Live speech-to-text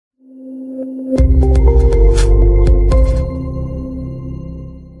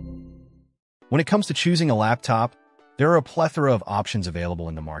When it comes to choosing a laptop, there are a plethora of options available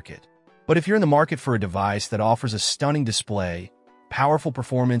in the market. But if you're in the market for a device that offers a stunning display, powerful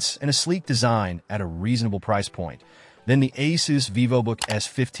performance, and a sleek design at a reasonable price point, then the ASUS Vivobook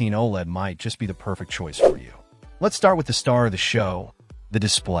S15 OLED might just be the perfect choice for you. Let's start with the star of the show, the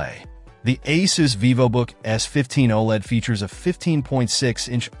display. The ASUS Vivobook S15 OLED features a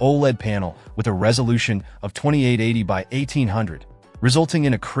 15.6-inch OLED panel with a resolution of 2880 by 1800, resulting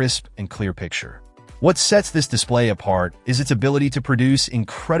in a crisp and clear picture. What sets this display apart is its ability to produce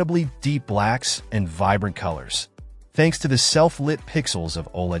incredibly deep blacks and vibrant colors, thanks to the self-lit pixels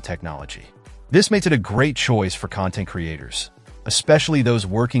of OLED technology. This makes it a great choice for content creators, especially those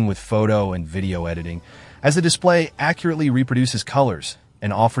working with photo and video editing, as the display accurately reproduces colors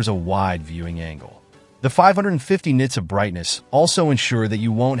and offers a wide viewing angle. The 550 nits of brightness also ensure that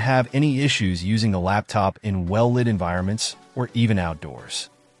you won't have any issues using the laptop in well-lit environments or even outdoors.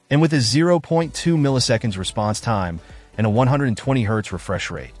 And with a 0.2 milliseconds response time and a 120 Hz refresh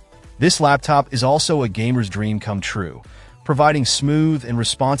rate, this laptop is also a gamer's dream come true, providing smooth and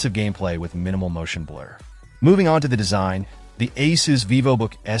responsive gameplay with minimal motion blur. Moving on to the design, the ASUS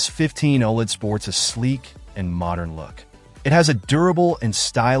Vivobook S15 OLED sports a sleek and modern look. It has a durable and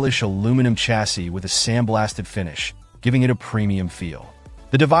stylish aluminum chassis with a sandblasted finish, giving it a premium feel.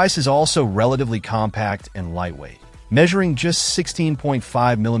 The device is also relatively compact and lightweight, measuring just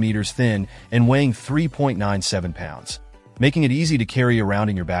 16.5 millimeters thin and weighing 3.97 pounds, making it easy to carry around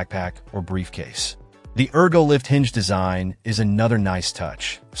in your backpack or briefcase. The ErgoLift hinge design is another nice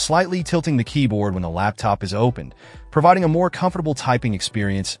touch, slightly tilting the keyboard when the laptop is opened, providing a more comfortable typing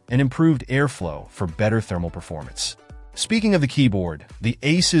experience and improved airflow for better thermal performance. Speaking of the keyboard, the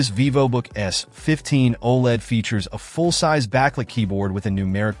ASUS Vivobook S15 OLED features a full-size backlit keyboard with a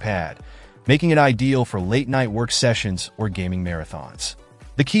numeric pad, making it ideal for late-night work sessions or gaming marathons.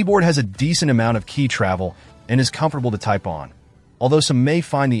 The keyboard has a decent amount of key travel and is comfortable to type on, although some may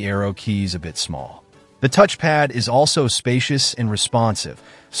find the arrow keys a bit small. The touchpad is also spacious and responsive,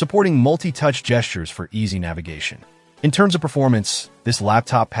 supporting multi-touch gestures for easy navigation. In terms of performance, this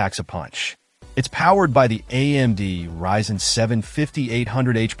laptop packs a punch. It's powered by the AMD Ryzen 7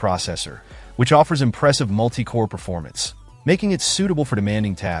 5800H processor, which offers impressive multi-core performance, making it suitable for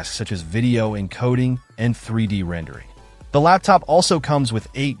demanding tasks such as video encoding and 3D rendering. The laptop also comes with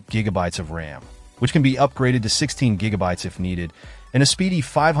 8 GB of RAM, which can be upgraded to 16 GB if needed, and a speedy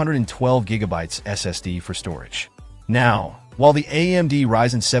 512 GB SSD for storage. Now, while the AMD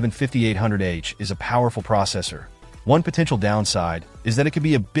Ryzen 7 5800H is a powerful processor, one potential downside is that it can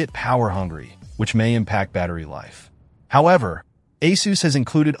be a bit power-hungry, which may impact battery life. However, ASUS has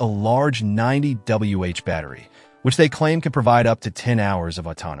included a large 90Wh battery, which they claim can provide up to 10 hours of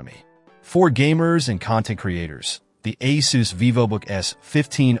autonomy. For gamers and content creators, the ASUS Vivobook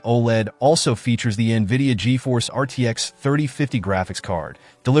S15 OLED also features the NVIDIA GeForce RTX 3050 graphics card,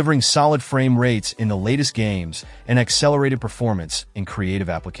 delivering solid frame rates in the latest games and accelerated performance in creative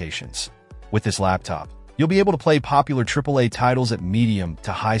applications. With this laptop, you'll be able to play popular AAA titles at medium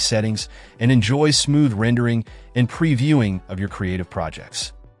to high settings and enjoy smooth rendering and previewing of your creative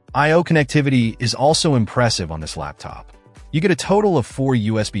projects. I/O connectivity is also impressive on this laptop. You get a total of 4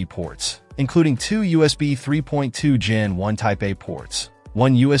 USB ports, including 2 USB 3.2 Gen 1 Type-A ports,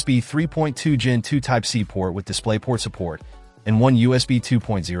 1 USB 3.2 Gen 2 Type-C port with DisplayPort support, and 1 USB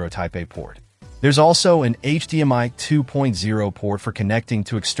 2.0 Type-A port. There's also an HDMI 2.0 port for connecting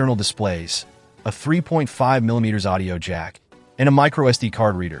to external displays, a 3.5mm audio jack, and a microSD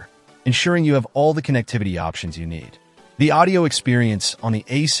card reader, ensuring you have all the connectivity options you need. The audio experience on the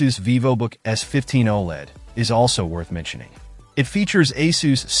ASUS Vivobook S15 OLED is also worth mentioning. It features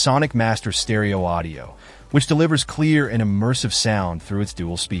ASUS Sonic Master Stereo Audio, which delivers clear and immersive sound through its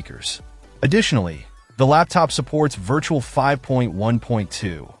dual speakers. Additionally, the laptop supports Virtual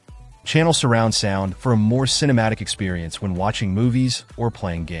 5.1.2 channel surround sound for a more cinematic experience when watching movies or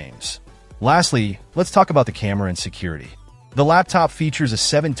playing games. Lastly, let's talk about the camera and security. The laptop features a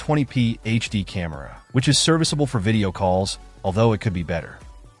 720p HD camera, which is serviceable for video calls, although it could be better.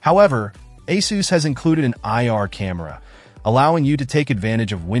 However, ASUS has included an IR camera, allowing you to take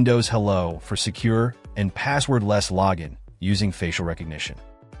advantage of Windows Hello for secure and password-less login using facial recognition.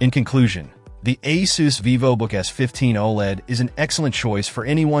 In conclusion, the ASUS Vivobook S15 OLED is an excellent choice for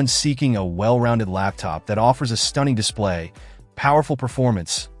anyone seeking a well-rounded laptop that offers a stunning display, powerful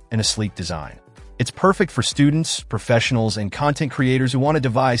performance, and a sleek design. It's perfect for students, professionals, and content creators who want a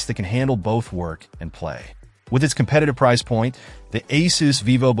device that can handle both work and play. With its competitive price point, the ASUS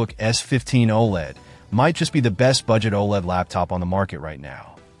Vivobook S15 OLED might just be the best budget OLED laptop on the market right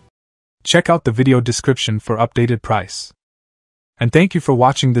now. Check out the video description for updated price. And thank you for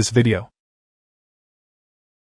watching this video.